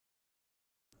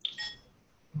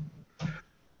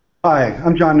Hi,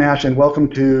 I'm John Nash, and welcome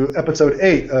to episode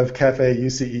 8 of Cafe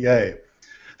UCEA.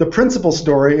 The Principal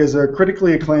Story is a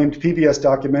critically acclaimed PBS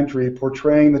documentary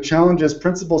portraying the challenges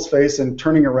principals face in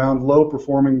turning around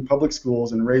low-performing public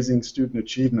schools and raising student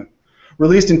achievement.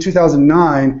 Released in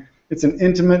 2009, it's an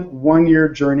intimate one-year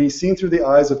journey seen through the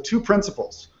eyes of two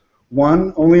principals,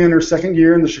 one only in her second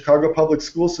year in the Chicago public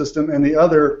school system, and the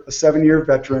other a 7-year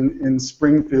veteran in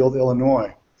Springfield,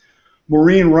 Illinois.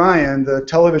 Maureen Ryan, the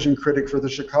television critic for the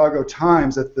Chicago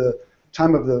Times at the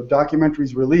time of the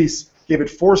documentary's release, gave it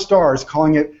 4 stars,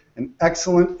 calling it an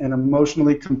excellent and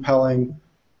emotionally compelling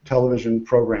television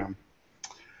program.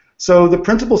 So the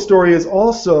Principal Story is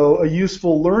also a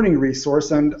useful learning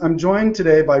resource, and I'm joined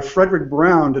today by Frederick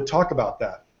Brown to talk about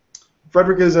that.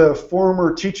 Frederick is a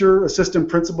former teacher, assistant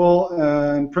principal,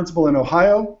 and principal in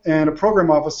Ohio, and a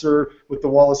program officer with the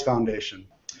Wallace Foundation.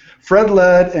 Fred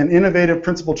led an innovative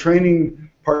principal training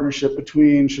partnership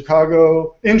between between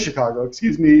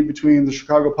the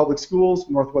Chicago Public Schools,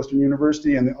 Northwestern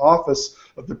University, and the Office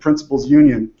of the Principals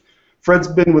Union. Fred's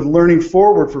been with Learning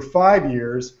Forward for 5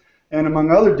 years, and among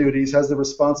other duties, has the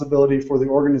responsibility for the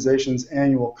organization's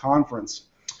annual conference.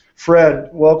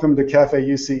 Fred, welcome to Cafe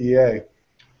UCEA.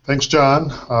 Thanks,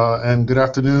 John, and good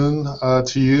afternoon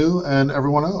to you and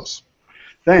everyone else.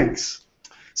 Thanks.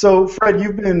 So, Fred,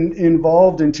 you've been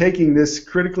involved in taking this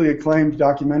critically acclaimed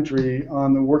documentary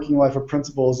on the working life of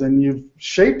principals, and you've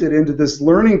shaped it into this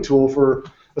learning tool for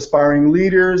aspiring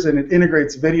leaders, and it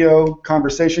integrates video,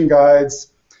 conversation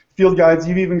guides, field guides.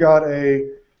 You've even got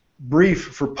a brief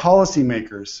for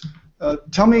policymakers.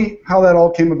 Tell me how that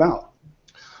all came about.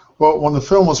 Well, when the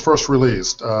film was first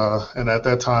released, and at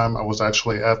that time I was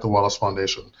actually at the Wallace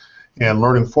Foundation, and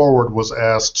Learning Forward was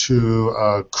asked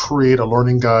to create a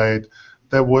learning guide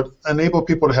that would enable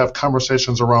people to have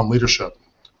conversations around leadership.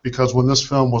 Because when this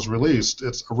film was released,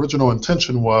 its original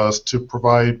intention was to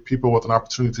provide people with an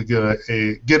opportunity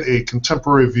to get a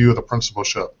contemporary view of the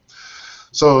principalship.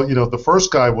 So, the first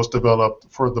guide was developed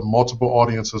for the multiple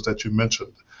audiences that you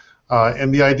mentioned.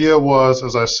 And the idea was,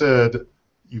 as I said,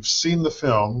 you've seen the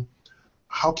film,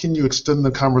 how can you extend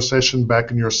the conversation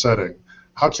back in your setting?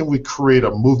 How can we create a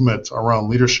movement around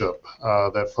leadership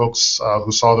that folks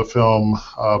who saw the film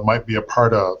might be a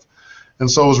part of? And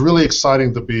so it was really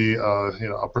exciting to be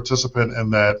a participant in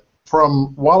that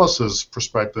from Wallace's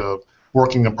perspective,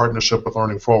 working in partnership with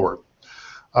Learning Forward.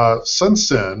 Since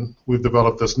then, we've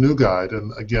developed this new guide,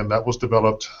 and again, that was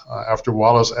developed after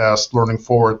Wallace asked Learning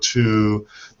Forward to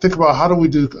think about how do we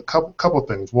do a couple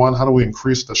things. One, how do we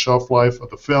increase the shelf life of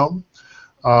the film?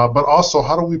 But also,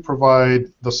 how do we provide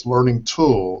this learning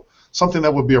tool, something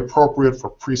that would be appropriate for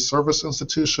pre-service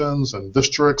institutions and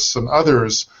districts and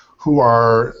others who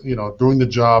are, doing the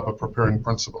job of preparing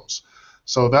principals.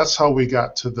 So that's how we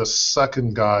got to the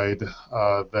second guide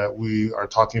that we are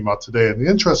talking about today. And the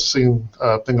interesting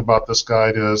thing about this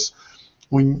guide is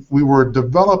when we were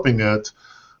developing it,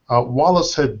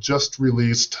 Wallace had just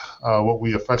released what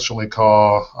we affectionately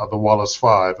call the Wallace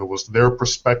 5. It was their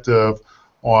perspective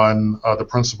on the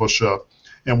principalship,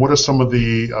 and what are some of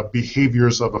the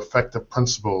behaviors of effective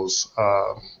principals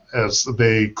as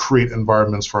they create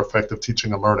environments for effective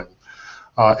teaching and learning.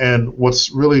 And what's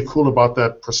really cool about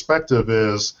that perspective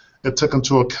is it took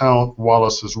into account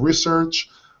Wallace's research,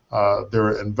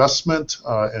 their investment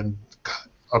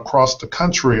across the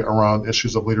country around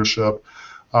issues of leadership,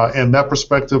 and that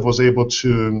perspective was able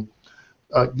to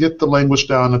get the language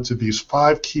down into these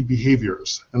 5 key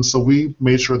behaviors. And so we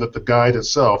made sure that the guide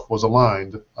itself was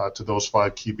aligned to those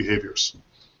 5 key behaviors.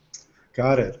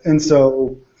 Got it. And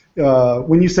so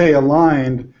when you say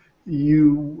aligned,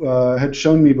 you had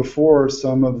shown me before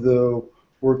some of the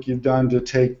work you've done to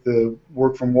take the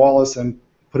work from Wallace and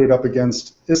put it up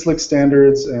against ISLIC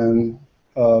standards and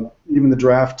even the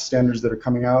draft standards that are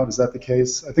coming out. Is that the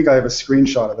case? I think I have a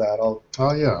screenshot of that. Oh,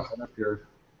 yeah. Put it up here.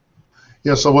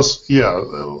 Yeah, so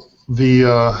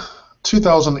the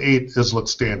 2008 ISLIC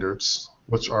standards,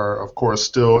 which are, of course,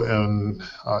 still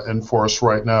in force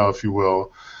right now, if you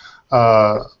will,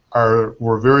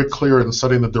 were very clear in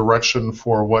setting the direction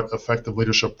for what effective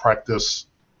leadership practice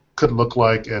could look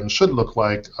like and should look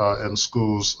like in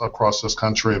schools across this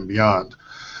country and beyond.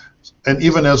 And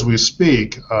even as we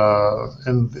speak,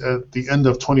 and at the end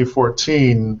of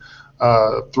 2014,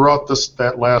 throughout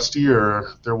that last year,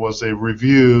 there was a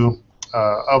review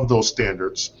of those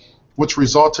standards, which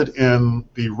resulted in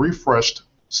the refreshed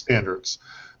standards.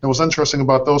 Now, what's interesting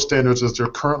about those standards is they're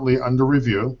currently under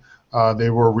review. They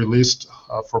were released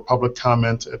for public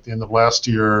comment at the end of last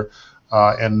year,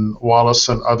 and Wallace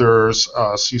and others,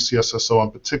 CCSSO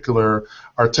in particular,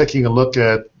 are taking a look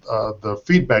at the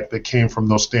feedback that came from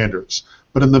those standards.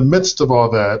 But in the midst of all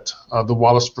that, the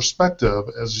Wallace perspective,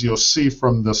 as you'll see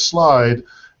from this slide,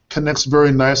 connects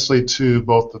very nicely to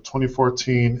both the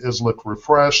 2014 ISLIC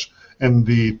refresh and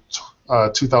the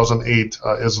 2008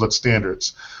 ISLIC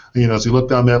standards. As you look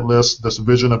down that list, this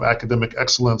vision of academic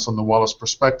excellence on the Wallace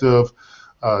perspective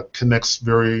connects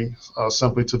very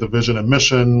simply to the vision and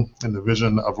mission and the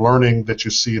vision of learning that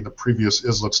you see in the previous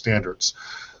ISLIC standards.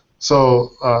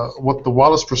 So what the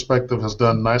Wallace perspective has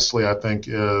done nicely, I think,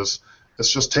 is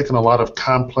it's just taken a lot of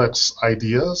complex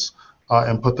ideas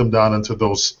and put them down into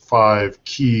those 5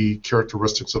 key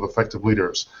characteristics of effective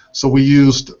leaders. So we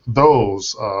used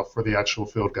those for the actual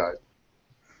field guide.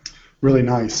 Really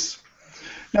nice.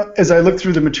 Now, as I look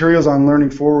through the materials on Learning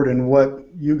Forward and what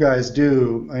you guys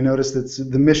do, I noticed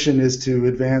that the mission is to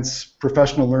advance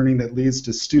professional learning that leads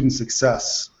to student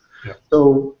success. Yeah.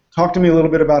 So talk to me a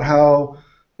little bit about how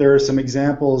there are some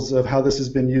examples of how this has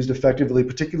been used effectively,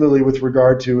 particularly with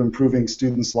regard to improving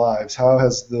students' lives. How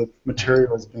has the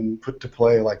materials been put to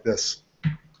play like this?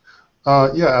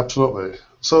 Yeah, absolutely.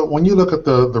 So when you look at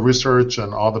the research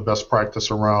and all the best practice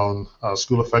around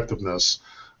school effectiveness,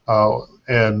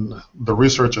 and the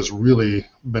research has really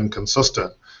been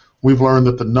consistent, we've learned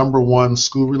that the #1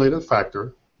 school-related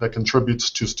factor that contributes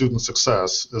to student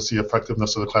success is the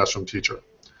effectiveness of the classroom teacher.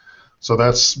 So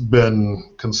that's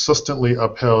been consistently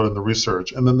upheld in the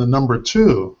research. And then the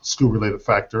 #2 school-related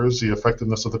factor is the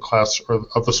effectiveness of the class or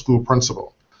of the school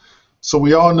principal. So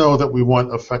we all know that we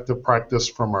want effective practice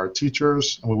from our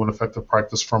teachers, and we want effective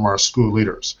practice from our school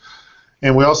leaders.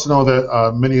 And we also know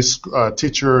that many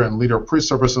teacher and leader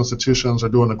pre-service institutions are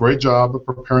doing a great job of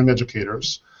preparing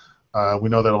educators. We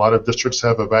know that a lot of districts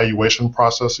have evaluation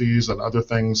processes and other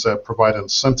things that provide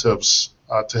incentives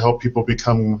to help people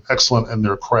become excellent in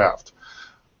their craft.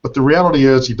 But the reality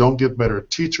is you don't get better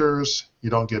teachers, you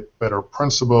don't get better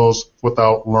principals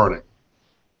without learning.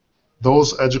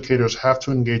 Those educators have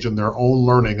to engage in their own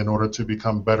learning in order to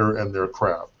become better in their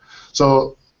craft.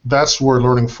 So that's where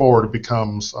Learning Forward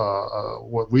becomes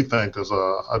what we think is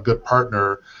a good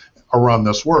partner around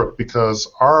this work, because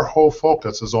our whole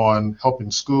focus is on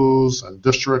helping schools and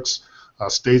districts,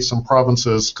 states and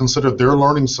provinces consider their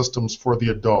learning systems for the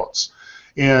adults.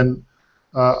 And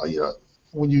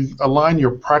when you align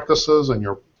your practices and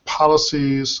your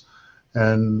policies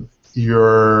and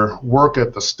your work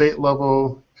at the state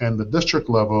level and the district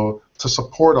level to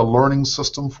support a learning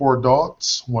system for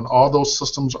adults, when all those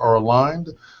systems are aligned,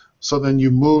 so then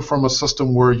you move from a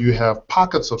system where you have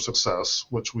pockets of success,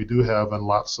 which we do have in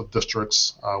lots of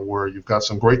districts, where you've got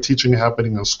some great teaching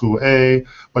happening in school A,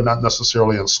 but not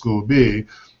necessarily in school B,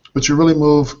 but you really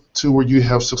move to where you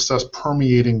have success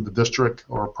permeating the district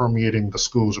or permeating the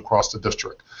schools across the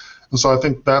district. And so I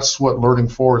think that's what Learning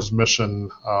Forward's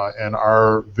mission and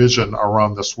our vision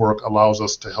around this work allows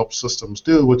us to help systems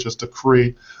do, which is to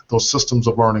create those systems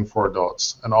of learning for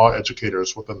adults and all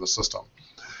educators within the system.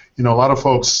 A lot of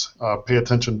folks pay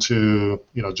attention to,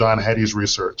 John Hattie's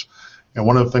research. And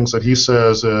one of the things that he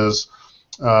says is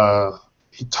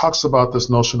he talks about this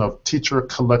notion of teacher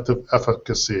collective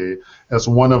efficacy as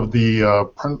one of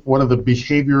the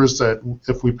behaviors that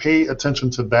if we pay attention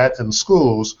to that in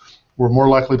schools, we're more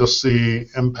likely to see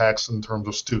impacts in terms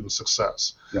of student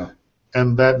success. Yeah.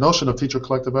 And that notion of teacher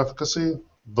collective efficacy,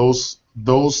 those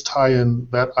tie in,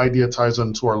 that idea ties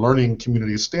into our learning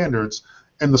community standards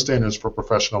and the standards for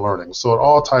professional learning. So it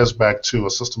all ties back to a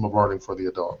system of learning for the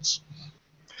adults.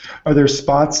 Are there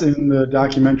spots in the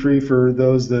documentary, for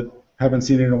those that haven't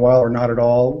seen it in a while or not at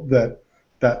all,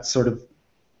 that sort of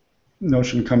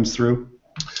notion comes through?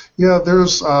 Yeah,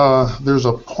 there's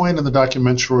a point in the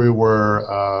documentary where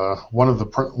one of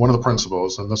the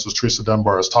principals, and this is Teresa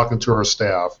Dunbar, is talking to her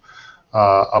staff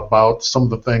about some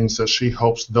of the things that she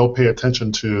hopes they'll pay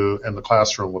attention to in the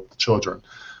classroom with the children.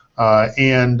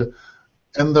 And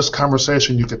in this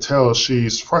conversation, you could tell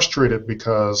she's frustrated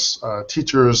because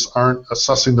teachers aren't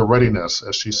assessing the readiness,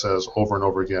 as she says over and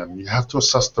over again. You have to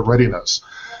assess the readiness.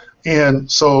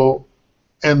 And so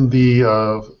in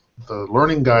the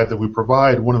learning guide that we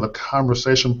provide, one of the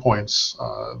conversation points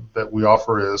that we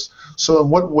offer is, so in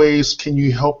what ways can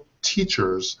you help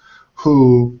teachers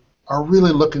who are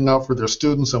really looking out for their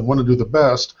students and want to do the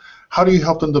best, how do you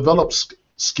help them develop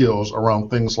skills around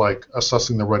things like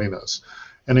assessing the readiness?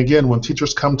 And again, when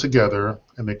teachers come together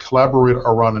and they collaborate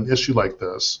around an issue like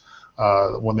this,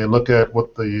 when they look at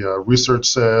what the research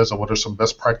says and what are some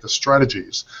best practice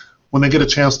strategies, when they get a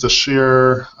chance to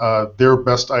share their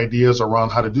best ideas around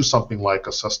how to do something like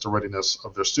assess the readiness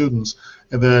of their students,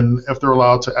 and then if they're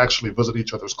allowed to actually visit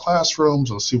each other's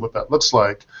classrooms and see what that looks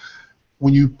like,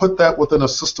 when you put that within a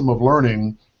system of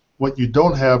learning, what you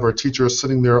don't have are teachers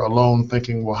sitting there alone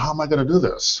thinking, well, how am I going to do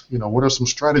this? What are some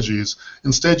strategies?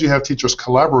 Instead, you have teachers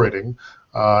collaborating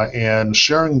and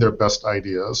sharing their best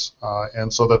ideas,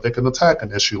 and so that they can attack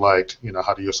an issue like,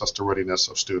 how do you assess the readiness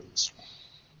of students?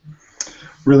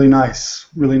 Really nice,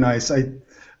 really nice.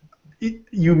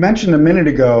 You mentioned a minute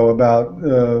ago about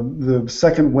the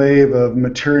second wave of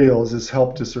materials has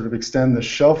helped to sort of extend the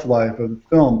shelf life of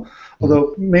film.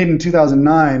 Although made in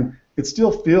 2009, it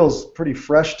still feels pretty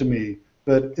fresh to me.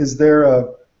 But is there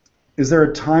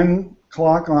a time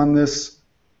clock on this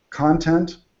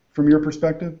content from your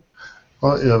perspective?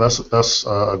 Well, yeah, that's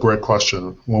a great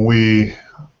question.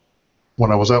 When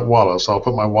I was at Wallace, I'll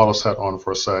put my Wallace hat on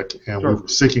for a sec, and we were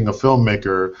seeking a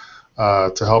filmmaker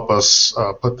to help us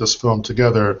put this film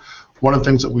together. One of the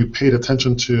things that we paid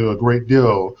attention to a great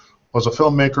deal was a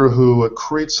filmmaker who would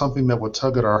create something that would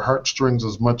tug at our heartstrings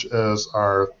as much as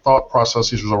our thought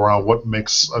processes around what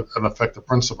makes an effective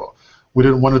principal. We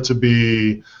didn't want it to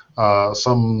be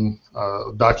some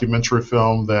documentary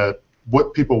film that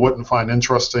what people wouldn't find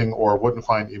interesting or wouldn't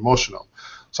find emotional.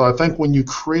 So I think when you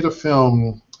create a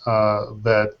film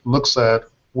that looks at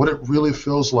what it really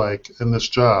feels like in this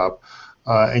job,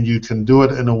 and you can do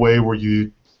it in a way where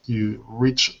you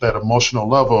reach that emotional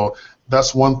level,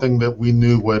 that's one thing that we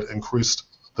knew would increase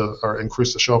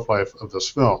the shelf life of this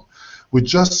film. We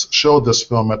just showed this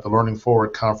film at the Learning Forward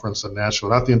conference in Nashville,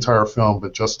 not the entire film,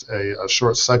 but just a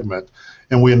short segment,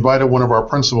 and we invited one of our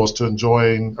principals to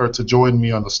join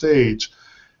me on the stage,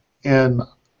 and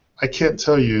I can't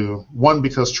tell you, one,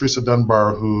 because Teresa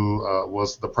Dunbar, who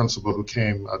was the principal who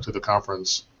came to the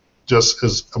conference, just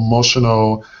is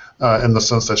emotional in the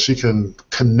sense that she can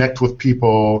connect with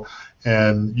people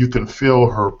and you can feel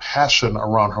her passion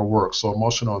around her work, so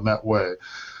emotional in that way.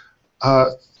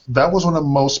 That was one of the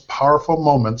most powerful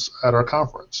moments at our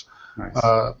conference.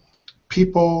 Nice.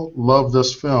 People love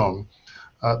this film.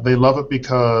 They love it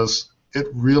because it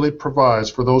really provides,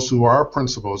 for those who are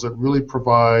principals, it really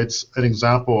provides an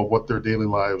example of what their daily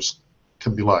lives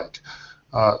can be like.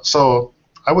 So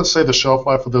I would say the shelf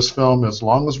life of this film, as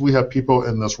long as we have people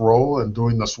in this role and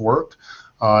doing this work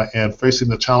and facing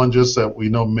the challenges that we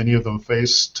know many of them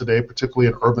face today,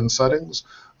 particularly in urban settings,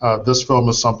 this film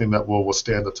is something that will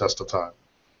withstand the test of time.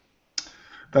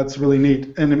 That's really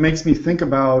neat. And it makes me think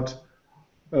about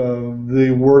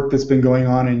the work that's been going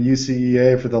on in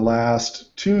UCEA for the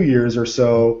last 2 years or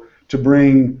so to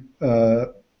bring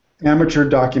amateur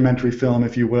documentary film,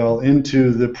 if you will,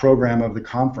 into the program of the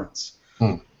conference.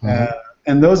 Mm-hmm.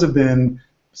 And those have been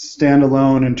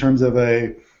standalone in terms of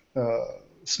a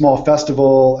small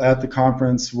festival at the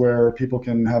conference where people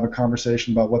can have a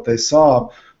conversation about what they saw.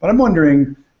 But I'm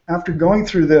wondering, after going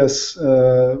through this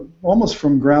almost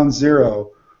from ground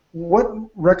zero, what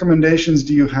recommendations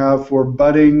do you have for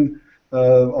budding,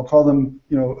 I'll call them,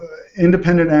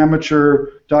 independent amateur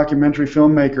documentary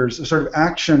filmmakers, sort of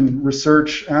action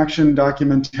research, action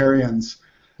documentarians,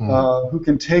 who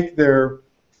can take their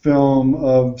film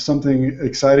of something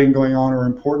exciting going on or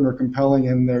important or compelling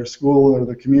in their school or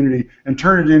the community and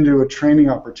turn it into a training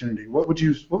opportunity? What would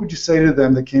you say to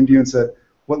them that came to you and said,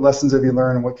 what lessons have you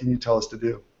learned and what can you tell us to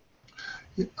do?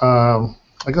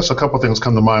 I guess a couple things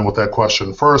come to mind with that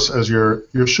question. First, as you're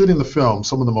shooting the film,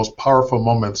 some of the most powerful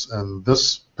moments in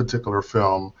this particular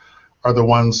film are the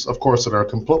ones, of course, that are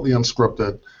completely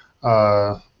unscripted.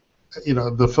 The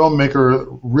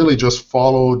filmmaker really just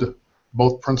followed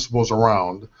both principals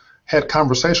around, had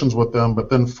conversations with them, but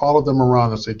then followed them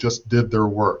around as they just did their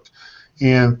work.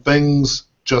 And things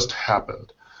just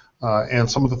happened.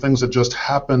 And some of the things that just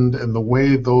happened and the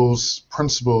way those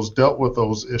principals dealt with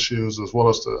those issues, as well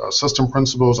as the assistant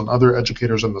principals and other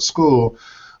educators in the school,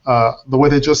 the way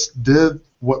they just did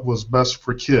what was best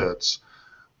for kids.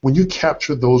 When you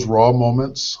capture those raw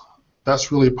moments, that's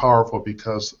really powerful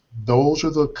because those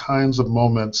are the kinds of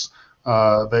moments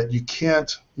that you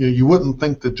can't, you wouldn't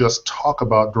think to just talk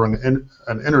about during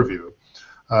an interview,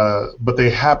 but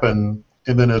they happen,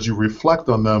 and then as you reflect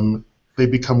on them, they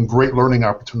become great learning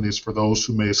opportunities for those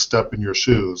who may step in your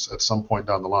shoes at some point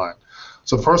down the line.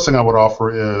 So the first thing I would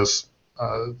offer is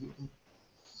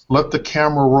let the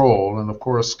camera roll, and of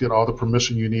course get all the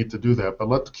permission you need to do that, but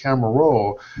let the camera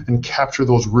roll and capture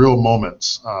those real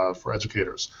moments for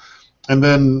educators. And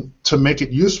then to make it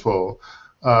useful,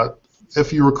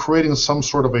 if you were creating some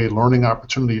sort of a learning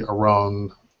opportunity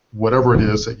around whatever it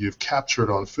is that you've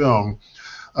captured on film,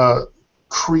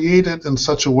 create it in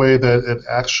such a way that it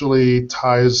actually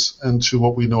ties into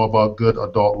what we know about good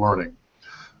adult learning.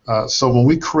 So when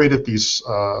we created these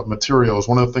materials,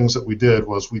 one of the things that we did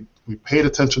was we paid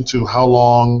attention to how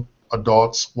long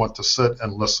adults want to sit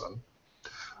and listen,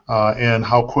 and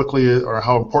how quickly or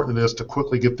how important it is to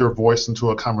quickly get their voice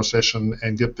into a conversation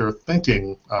and get their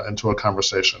thinking into a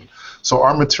conversation. So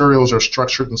our materials are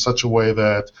structured in such a way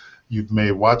that you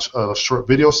may watch a short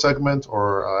video segment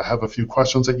or have a few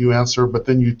questions that you answer, but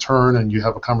then you turn and you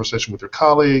have a conversation with your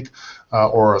colleague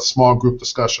or a small group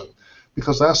discussion,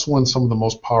 because that's when some of the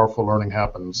most powerful learning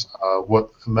happens.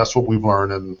 And that's what we've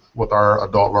learned with our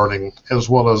adult learning, as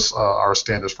well as our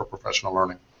standards for professional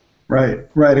learning. Right,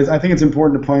 right. I think it's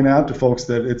important to point out to folks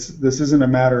that this isn't a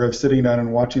matter of sitting down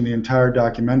and watching the entire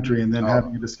documentary and then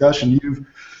having a discussion. You've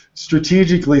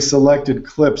strategically selected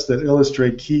clips that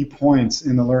illustrate key points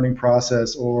in the learning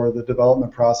process or the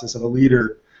development process of a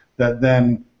leader that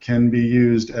then can be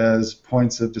used as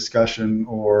points of discussion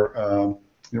or,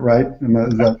 right?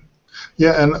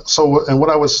 Yeah, and what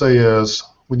I would say is,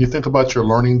 when you think about your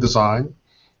learning design,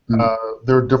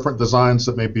 there are different designs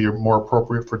that may be more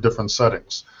appropriate for different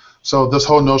settings. So this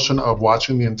whole notion of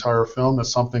watching the entire film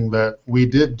is something that we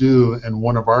did do in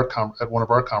one of our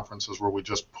conferences where we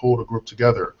just pulled a group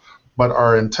together. But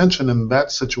our intention in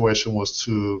that situation was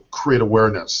to create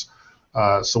awareness.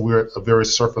 So we're at a very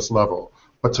surface level.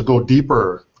 But to go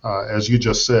deeper, as you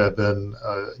just said, then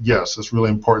yes, it's really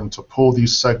important to pull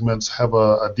these segments, have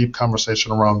a deep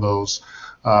conversation around those.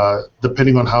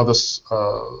 Depending on how this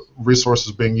resource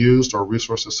is being used or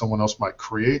resources someone else might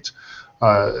create,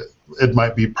 it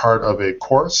might be part of a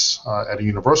course at a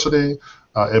university.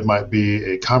 It might be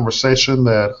a conversation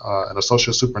that an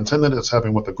associate superintendent is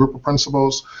having with a group of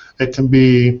principals. It can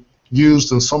be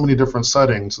used in so many different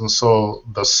settings, and so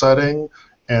the setting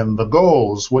and the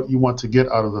goals, what you want to get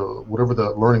out of whatever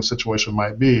the learning situation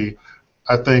might be,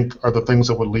 I think are the things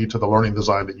that would lead to the learning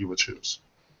design that you would choose.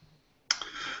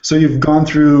 So you've gone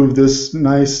through this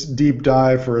nice deep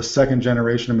dive for a second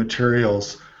generation of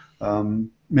materials.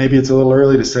 Maybe it's a little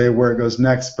early to say where it goes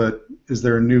next, but is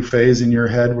there a new phase in your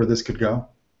head where this could go?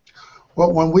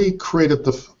 Well, when we created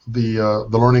the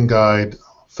learning guide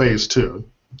phase 2,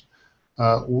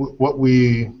 what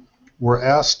we were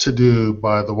asked to do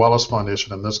by the Wallace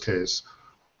Foundation in this case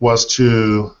was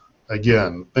to,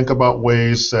 again, think about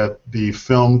ways that the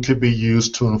film could be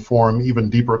used to inform even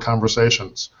deeper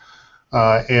conversations.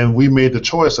 And we made the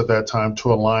choice at that time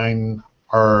to align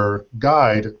our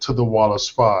guide to the Wallace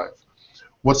 5.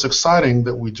 What's exciting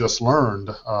that we just learned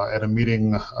at a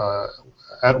meeting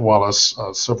at Wallace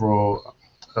I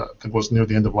think it was near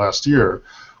the end of last year,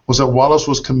 was that Wallace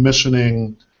was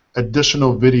commissioning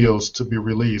additional videos to be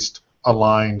released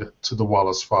aligned to the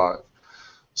Wallace 5.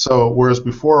 So whereas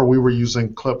before we were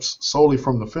using clips solely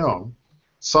from the film,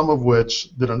 some of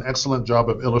which did an excellent job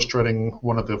of illustrating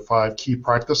one of the 5 key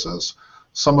practices,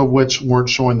 some of which weren't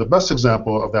showing the best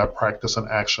example of that practice in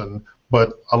action,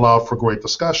 but allowed for great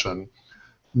discussion.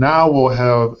 Now we'll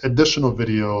have additional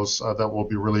videos that will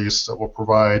be released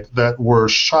that were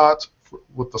shot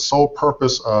with the sole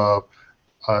purpose of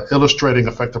illustrating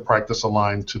effective practice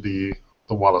aligned to the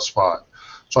Wallace 5.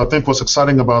 So I think what's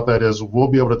exciting about that is we'll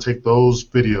be able to take those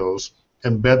videos,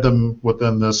 embed them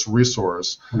within this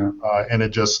resource, and it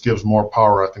just gives more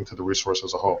power, I think, to the resource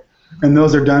as a whole. And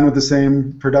those are done with the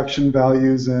same production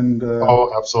values and...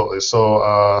 Oh, absolutely. So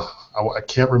I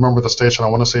can't remember the station. I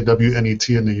want to say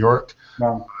WNET in New York.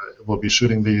 Wow. Will be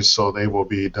shooting these, so they will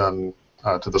be done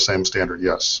to the same standard,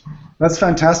 yes. That's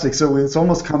fantastic. So it's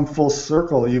almost come full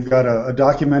circle. You've got a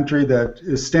documentary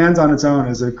that stands on its own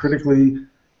as a critically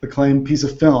acclaimed piece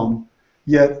of film,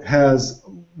 yet has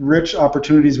rich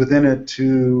opportunities within it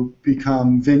to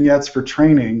become vignettes for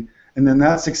training, and then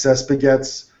that success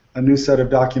begets a new set of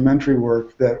documentary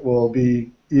work that will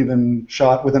be even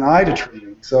shot with an eye to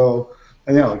training. So,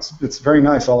 it's very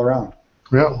nice all around.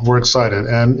 Yeah, we're excited,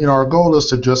 and our goal is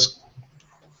to just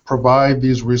provide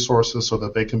these resources so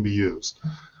that they can be used.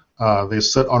 They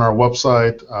sit on our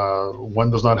website. One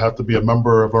does not have to be a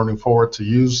member of Learning Forward to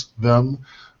use them.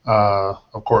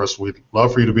 Of course, we'd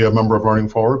love for you to be a member of Learning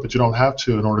Forward, but you don't have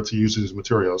to in order to use these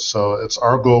materials. So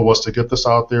our goal was to get this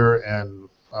out there and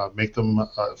make them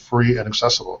free and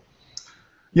accessible.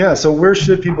 Yeah, so where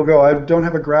should people go? I don't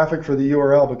have a graphic for the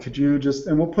URL, but could you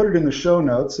and we'll put it in the show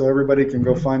notes so everybody can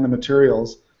go find the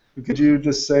materials. Could you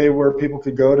just say where people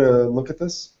could go to look at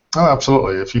this? Oh,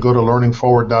 absolutely. If you go to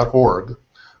learningforward.org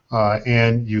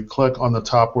and you click on the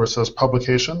top where it says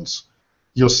publications,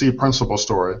 you'll see Principal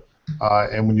Story.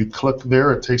 And when you click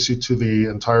there, it takes you to the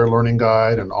entire learning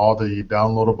guide and all the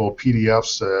downloadable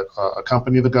PDFs that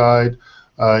accompany the guide.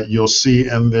 You'll see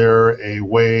in there a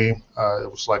way,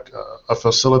 it was like a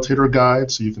facilitator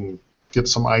guide, so you can get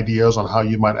some ideas on how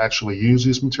you might actually use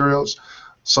these materials.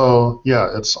 So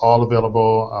yeah, it's all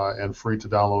available and free to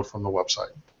download from the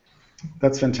website.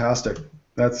 That's fantastic.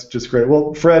 That's just great.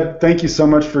 Well, Fred, thank you so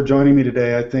much for joining me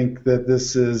today. I think that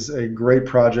this is a great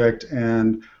project,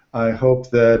 and I hope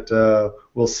that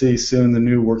we'll see soon the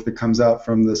new work that comes out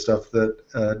from the stuff that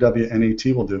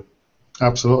WNET will do.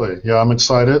 Absolutely. Yeah, I'm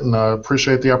excited, and I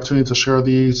appreciate the opportunity to share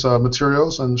these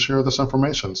materials and share this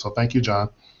information. So thank you, John.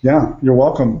 Yeah, you're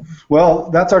welcome. Well,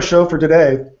 that's our show for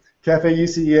today. Cafe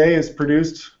UCEA is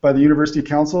produced by the University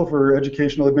Council for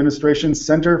Educational Administration's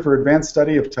Center for Advanced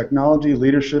Study of Technology,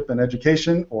 Leadership, and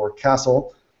Education, or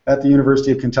CASEL, at the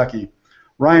University of Kentucky.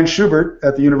 Ryan Schubert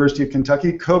at the University of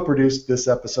Kentucky co-produced this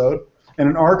episode, and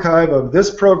an archive of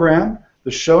this program,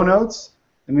 the show notes,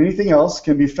 and anything else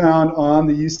can be found on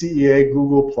the UCEA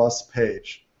Google Plus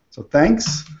page. So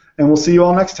thanks, and we'll see you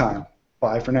all next time.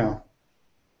 Bye for now.